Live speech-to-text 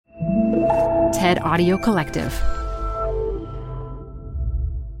TED Audio Collective.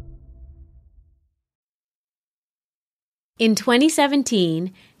 In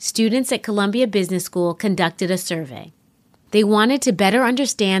 2017, students at Columbia Business School conducted a survey. They wanted to better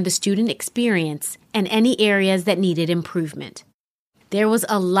understand the student experience and any areas that needed improvement. There was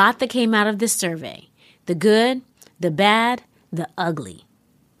a lot that came out of this survey: the good, the bad, the ugly.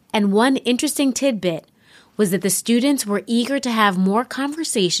 And one interesting tidbit was that the students were eager to have more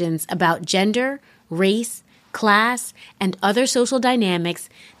conversations about gender, race, class, and other social dynamics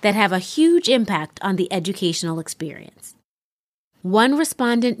that have a huge impact on the educational experience. One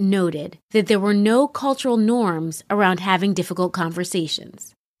respondent noted that there were no cultural norms around having difficult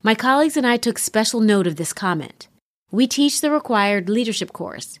conversations. My colleagues and I took special note of this comment. We teach the required leadership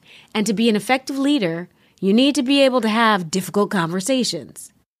course, and to be an effective leader, you need to be able to have difficult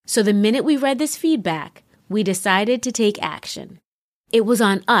conversations. So the minute we read this feedback, we decided to take action. It was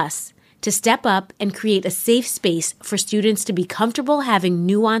on us to step up and create a safe space for students to be comfortable having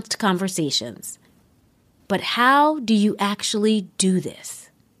nuanced conversations. But how do you actually do this?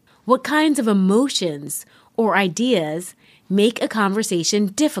 What kinds of emotions or ideas make a conversation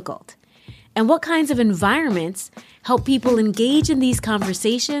difficult? And what kinds of environments help people engage in these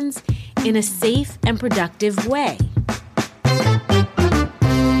conversations in a safe and productive way?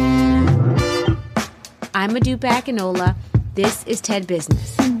 I'm Modupe Akinola. This is TED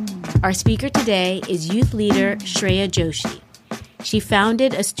Business. Our speaker today is youth leader Shreya Joshi. She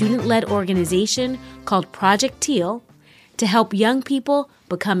founded a student-led organization called Project Teal to help young people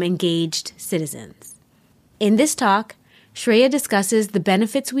become engaged citizens. In this talk, Shreya discusses the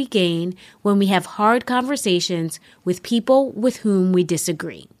benefits we gain when we have hard conversations with people with whom we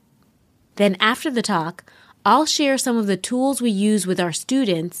disagree. Then after the talk, I'll share some of the tools we use with our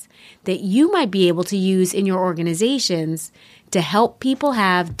students that you might be able to use in your organizations to help people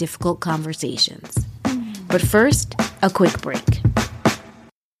have difficult conversations. But first, a quick break.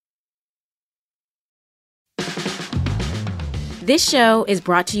 This show is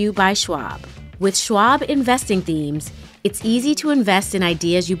brought to you by Schwab. With Schwab investing themes, it's easy to invest in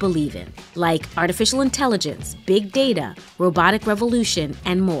ideas you believe in, like artificial intelligence, big data, robotic revolution,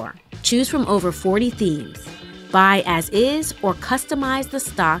 and more. Choose from over 40 themes. Buy as is or customize the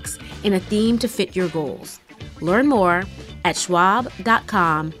stocks in a theme to fit your goals. Learn more at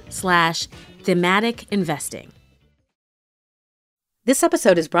schwab.com/thematic investing. This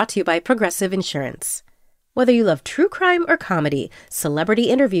episode is brought to you by Progressive Insurance. Whether you love true crime or comedy, celebrity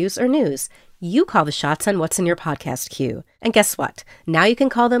interviews or news, you call the shots on what's in your podcast queue. And guess what? Now you can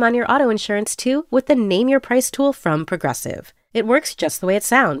call them on your auto insurance too with the Name Your Price tool from Progressive. It works just the way it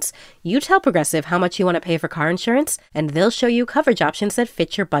sounds. You tell Progressive how much you want to pay for car insurance, and they'll show you coverage options that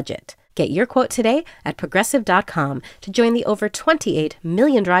fit your budget. Get your quote today at Progressive.com to join the over 28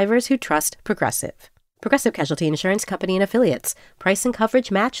 million drivers who trust Progressive. Progressive Casualty Insurance Company and Affiliates. Price and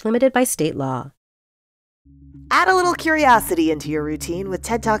coverage match limited by state law. Add a little curiosity into your routine with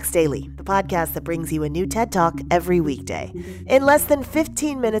TED Talks Daily, the podcast that brings you a new TED Talk every weekday. In less than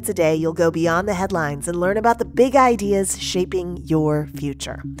 15 minutes a day, you'll go beyond the headlines and learn about the big ideas shaping your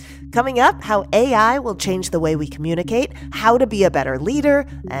future. Coming up, how AI will change the way we communicate, how to be a better leader,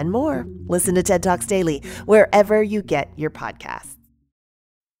 and more. Listen to TED Talks Daily wherever you get your podcasts.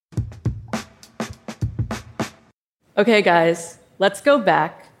 Okay, guys, let's go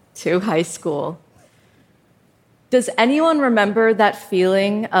back to high school. Does anyone remember that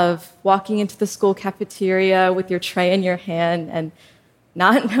feeling of walking into the school cafeteria with your tray in your hand and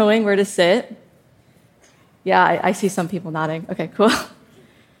not knowing where to sit? Yeah, I see some people nodding. Okay, cool.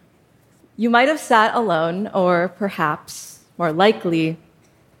 You might have sat alone, or perhaps, more likely,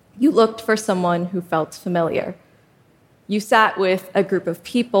 you looked for someone who felt familiar. You sat with a group of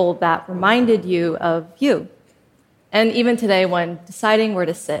people that reminded you of you. And even today, when deciding where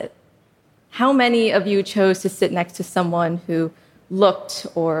to sit, how many of you chose to sit next to someone who looked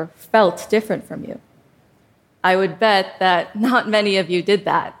or felt different from you? I would bet that not many of you did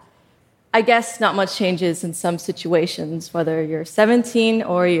that. I guess not much changes in some situations, whether you're 17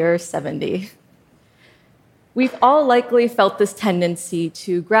 or you're 70. We've all likely felt this tendency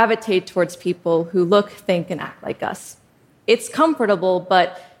to gravitate towards people who look, think, and act like us. It's comfortable,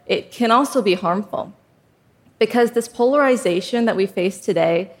 but it can also be harmful. Because this polarization that we face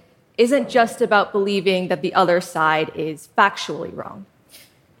today isn't just about believing that the other side is factually wrong.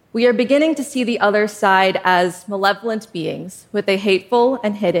 We are beginning to see the other side as malevolent beings with a hateful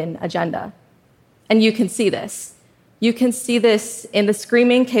and hidden agenda. And you can see this. You can see this in the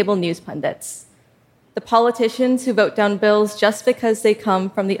screaming cable news pundits, the politicians who vote down bills just because they come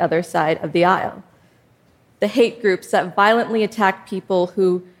from the other side of the aisle, the hate groups that violently attack people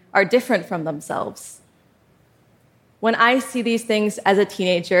who are different from themselves. When I see these things as a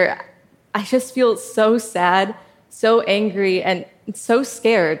teenager, I just feel so sad, so angry, and so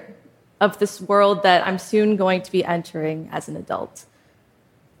scared of this world that I'm soon going to be entering as an adult.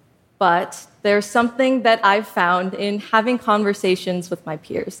 But there's something that I've found in having conversations with my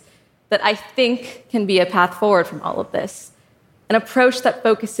peers that I think can be a path forward from all of this. An approach that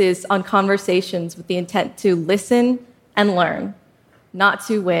focuses on conversations with the intent to listen and learn, not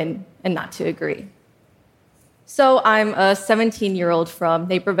to win and not to agree. So I'm a 17-year-old from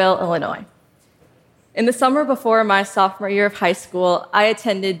Naperville, Illinois. In the summer before my sophomore year of high school, I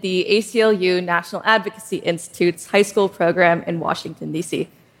attended the ACLU National Advocacy Institute's high school program in Washington, D.C.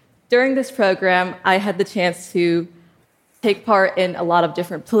 During this program, I had the chance to take part in a lot of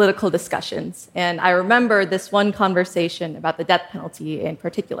different political discussions, and I remember this one conversation about the death penalty in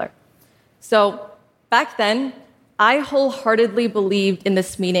particular. So back then, I wholeheartedly believed in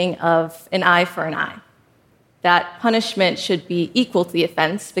this meaning of an eye for an eye, that punishment should be equal to the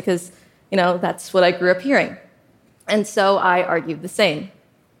offense because, that's what I grew up hearing. And so I argued the same.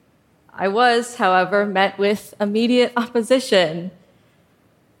 I was, however, met with immediate opposition.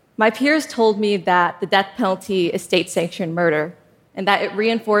 My peers told me that the death penalty is state-sanctioned murder and that it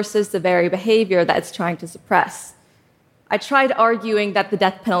reinforces the very behavior that it's trying to suppress. I tried arguing that the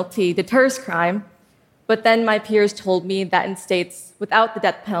death penalty deters crime, but then my peers told me that in states without the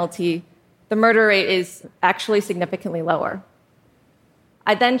death penalty, the murder rate is actually significantly lower.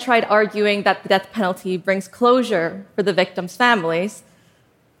 I then tried arguing that the death penalty brings closure for the victims' families,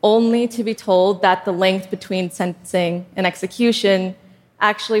 only to be told that the length between sentencing and execution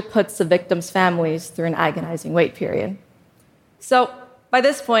actually puts the victims' families through an agonizing wait period. So by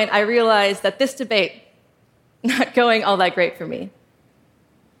this point, I realized that this debate not going all that great for me.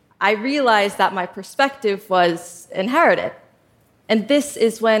 I realized that my perspective was inherited. And this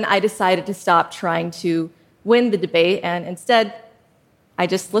is when I decided to stop trying to win the debate and instead, I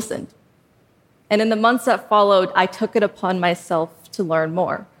just listened. And in the months that followed, I took it upon myself to learn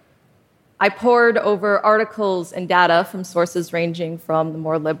more. I pored over articles and data from sources ranging from the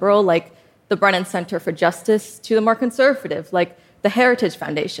more liberal, like the Brennan Center for Justice, to the more conservative, like the Heritage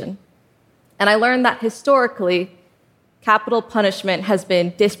Foundation. And I learned that historically, capital punishment has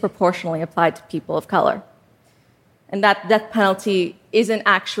been disproportionately applied to people of color, and that the death penalty isn't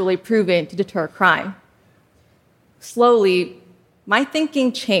actually proven to deter crime. Slowly, my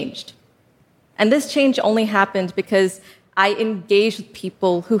thinking changed. And this change only happened because I engaged with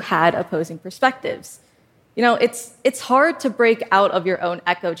people who had opposing perspectives. It's hard to break out of your own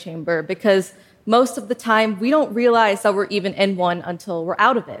echo chamber because most of the time we don't realize that we're even in one until we're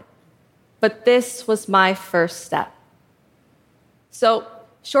out of it. But this was my first step. So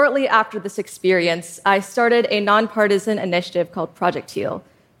shortly after this experience, I started a nonpartisan initiative called Project Teal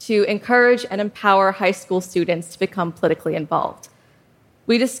to encourage and empower high school students to become politically involved.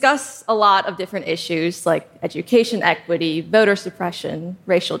 We discuss a lot of different issues like education equity, voter suppression,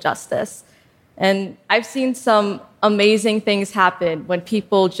 racial justice. And I've seen some amazing things happen when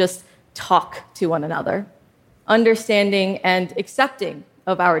people just talk to one another, understanding and accepting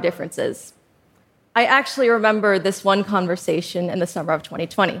of our differences. I actually remember this one conversation in the summer of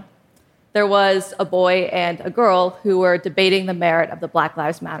 2020. There was a boy and a girl who were debating the merit of the Black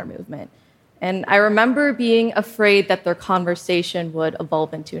Lives Matter movement. And I remember being afraid that their conversation would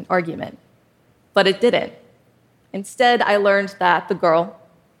evolve into an argument. But it didn't. Instead, I learned that the girl,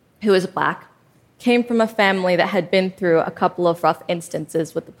 who is Black, came from a family that had been through a couple of rough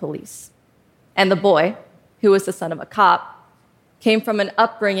instances with the police. And the boy, who was the son of a cop, came from an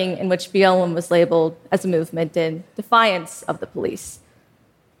upbringing in which BLM was labeled as a movement in defiance of the police.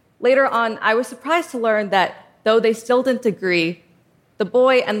 Later on, I was surprised to learn that though they still didn't agree, the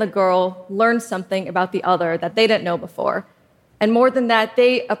boy and the girl learned something about the other that they didn't know before. And more than that,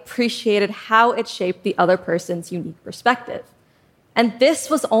 they appreciated how it shaped the other person's unique perspective. And this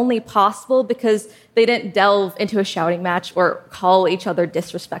was only possible because they didn't delve into a shouting match or call each other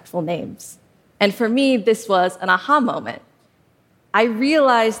disrespectful names. And for me, this was an aha moment. I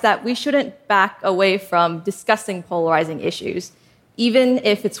realized that we shouldn't back away from discussing polarizing issues, even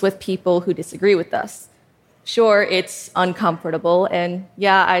if it's with people who disagree with us. Sure, it's uncomfortable, and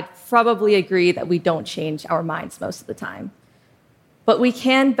yeah, I'd probably agree that we don't change our minds most of the time. But we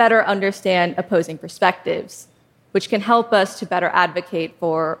can better understand opposing perspectives, which can help us to better advocate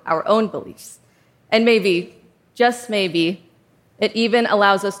for our own beliefs. And maybe, just maybe, it even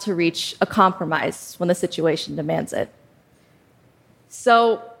allows us to reach a compromise when the situation demands it.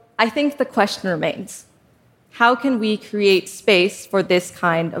 So I think the question remains, how can we create space for this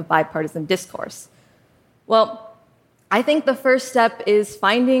kind of bipartisan discourse? Well, I think the first step is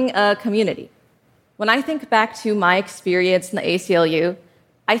finding a community. When I think back to my experience in the ACLU,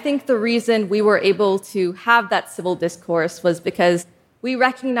 I think the reason we were able to have that civil discourse was because we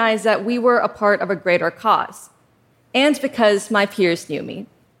recognized that we were a part of a greater cause, and because my peers knew me,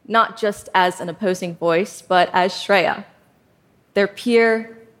 not just as an opposing voice, but as Shreya, their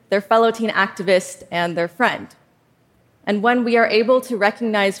peer, their fellow teen activist, and their friend. And when we are able to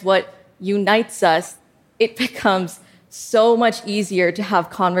recognize what unites us, it becomes so much easier to have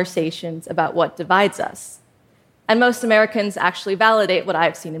conversations about what divides us. And most Americans actually validate what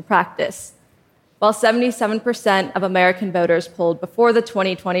I've seen in practice. While 77% of American voters polled before the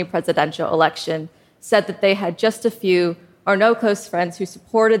 2020 presidential election said that they had just a few or no close friends who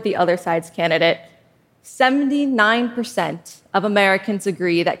supported the other side's candidate, 79% of Americans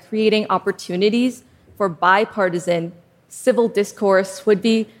agree that creating opportunities for bipartisan civil discourse would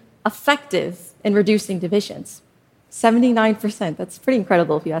be effective in reducing divisions. 79%, that's pretty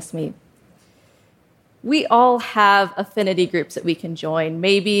incredible if you ask me. We all have affinity groups that we can join.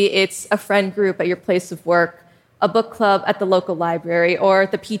 Maybe it's a friend group at your place of work, a book club at the local library, or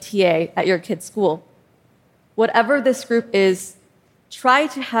the PTA at your kid's school. Whatever this group is, try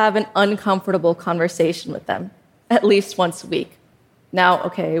to have an uncomfortable conversation with them, at least once a week. Now,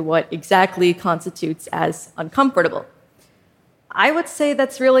 okay, what exactly constitutes as uncomfortable? I would say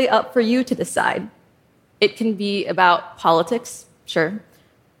that's really up for you to decide. It can be about politics, sure,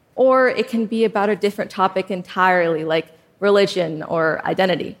 or it can be about a different topic entirely, like religion or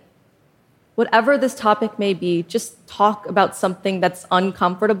identity. Whatever this topic may be, just talk about something that's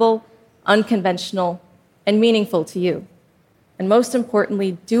uncomfortable, unconventional, and meaningful to you. And most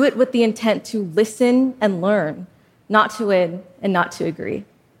importantly, do it with the intent to listen and learn, not to win and not to agree.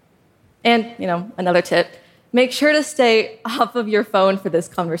 And, another tip, make sure to stay off of your phone for this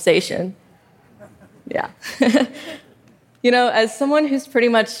conversation. Yeah. As someone who's pretty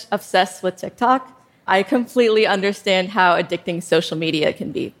much obsessed with TikTok, I completely understand how addicting social media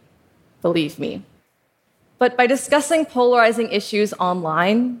can be. Believe me. But by discussing polarizing issues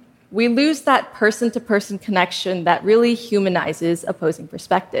online, we lose that person-to-person connection that really humanizes opposing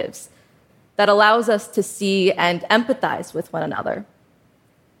perspectives, that allows us to see and empathize with one another.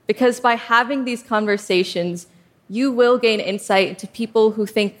 Because by having these conversations, you will gain insight into people who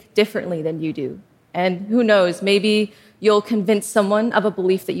think differently than you do. And who knows, maybe you'll convince someone of a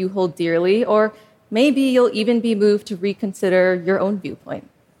belief that you hold dearly, or maybe you'll even be moved to reconsider your own viewpoint.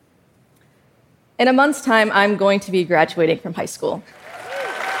 In a month's time, I'm going to be graduating from high school.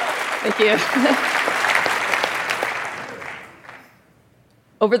 Thank you.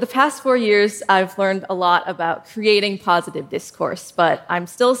 Over the past 4 years, I've learned a lot about creating positive discourse, but I'm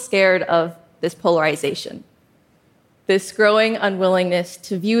still scared of this polarization, this growing unwillingness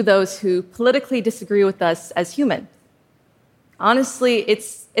to view those who politically disagree with us as human. Honestly,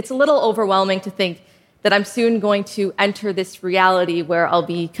 it's a little overwhelming to think that I'm soon going to enter this reality where I'll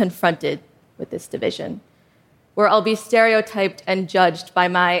be confronted with this division, where I'll be stereotyped and judged by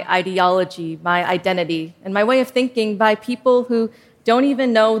my ideology, my identity, and my way of thinking by people who don't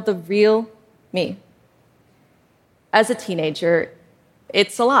even know the real me. As a teenager,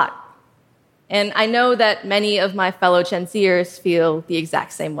 it's a lot. And I know that many of my fellow Gen Zers feel the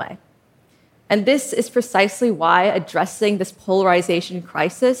exact same way. And this is precisely why addressing this polarization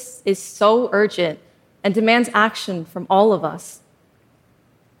crisis is so urgent and demands action from all of us.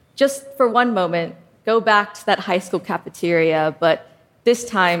 Just for one moment, go back to that high school cafeteria, but this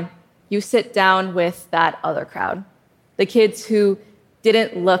time you sit down with that other crowd, the kids who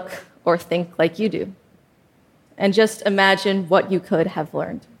didn't look or think like you do. And just imagine what you could have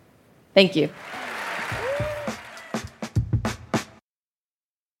learned. Thank you.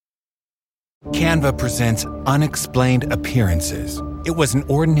 Canva presents Unexplained Appearances. It was an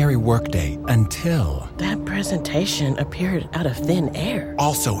ordinary workday until... That presentation appeared out of thin air.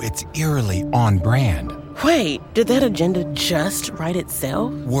 Also, it's eerily on brand. Wait, did that agenda just write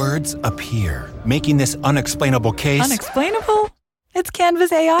itself? Words appear, making this unexplainable case... Unexplainable? It's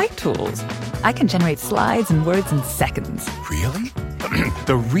Canva's AI tools. I can generate slides and words in seconds. Really?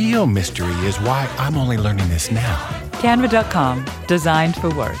 The real mystery is why I'm only learning this now. Canva.com, designed for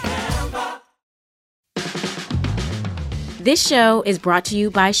work. This show is brought to you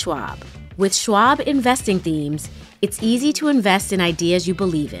by Schwab. With Schwab investing themes, it's easy to invest in ideas you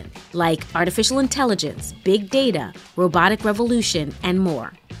believe in, like artificial intelligence, big data, robotic revolution, and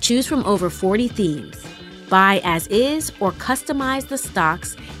more. Choose from over 40 themes. Buy as is or customize the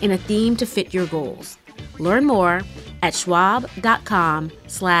stocks in a theme to fit your goals. Learn more at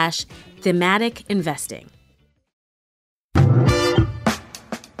schwab.com/thematic investing.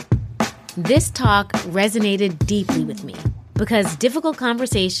 This talk resonated deeply with me because difficult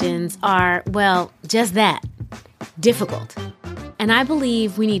conversations are, well, just that, difficult. And I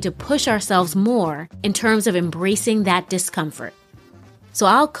believe we need to push ourselves more in terms of embracing that discomfort. So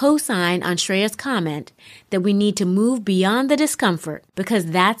I'll co-sign on Shreya's comment that we need to move beyond the discomfort because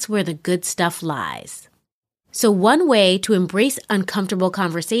that's where the good stuff lies. So one way to embrace uncomfortable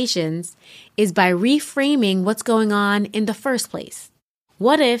conversations is by reframing what's going on in the first place.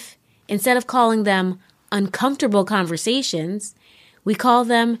 What if, instead of calling them uncomfortable conversations, we call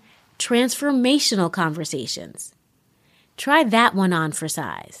them transformational conversations? Try that one on for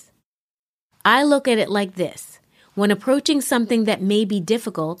size. I look at it like this. When approaching something that may be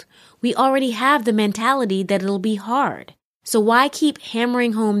difficult, we already have the mentality that it'll be hard. So why keep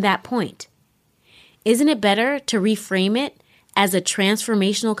hammering home that point? Isn't it better to reframe it as a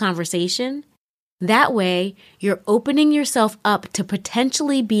transformational conversation? That way, you're opening yourself up to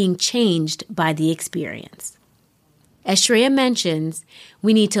potentially being changed by the experience. As Shreya mentions,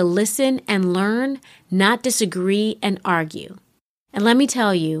 we need to listen and learn, not disagree and argue. And let me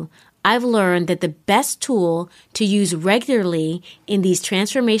tell you, I've learned that the best tool to use regularly in these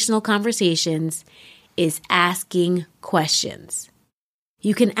transformational conversations is asking questions.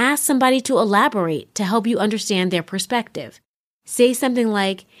 You can ask somebody to elaborate to help you understand their perspective. Say something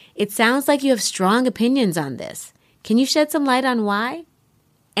like, "It sounds like you have strong opinions on this. Can you shed some light on why?"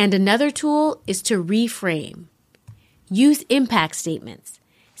 And another tool is to reframe. Use impact statements.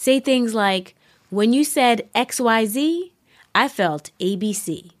 Say things like, "When you said XYZ, I felt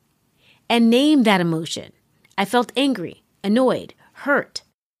ABC." And name that emotion. I felt angry, annoyed, hurt.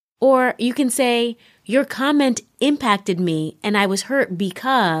 Or you can say, "Your comment impacted me and I was hurt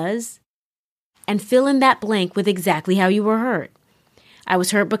because," and fill in that blank with exactly how you were hurt. "I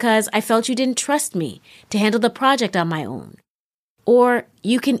was hurt because I felt you didn't trust me to handle the project on my own." Or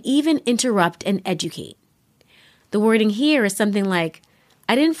you can even interrupt and educate. The wording here is something like,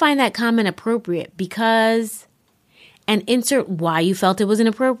 "I didn't find that comment appropriate because," and insert why you felt it was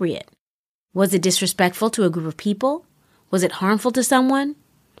inappropriate. Was it disrespectful to a group of people? Was it harmful to someone?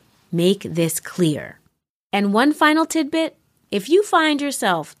 Make this clear. And one final tidbit, if you find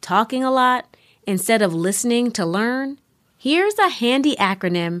yourself talking a lot instead of listening to learn, here's a handy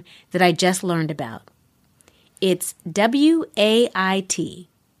acronym that I just learned about. It's WAIT,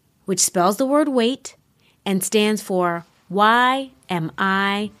 which spells the word wait and stands for Why Am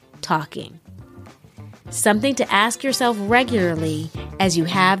I Talking? Something to ask yourself regularly as you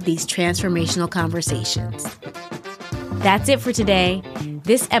have these transformational conversations. That's it for today.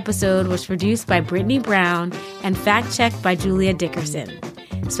 This episode was produced by Brittany Brown and fact-checked by Julia Dickerson.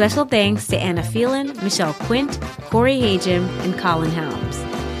 Special thanks to Anna Phelan, Michelle Quint, Corey Hagem, and Colin Helms.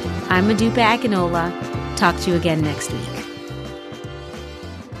 I'm Modupe Akinola. Talk to you again next week.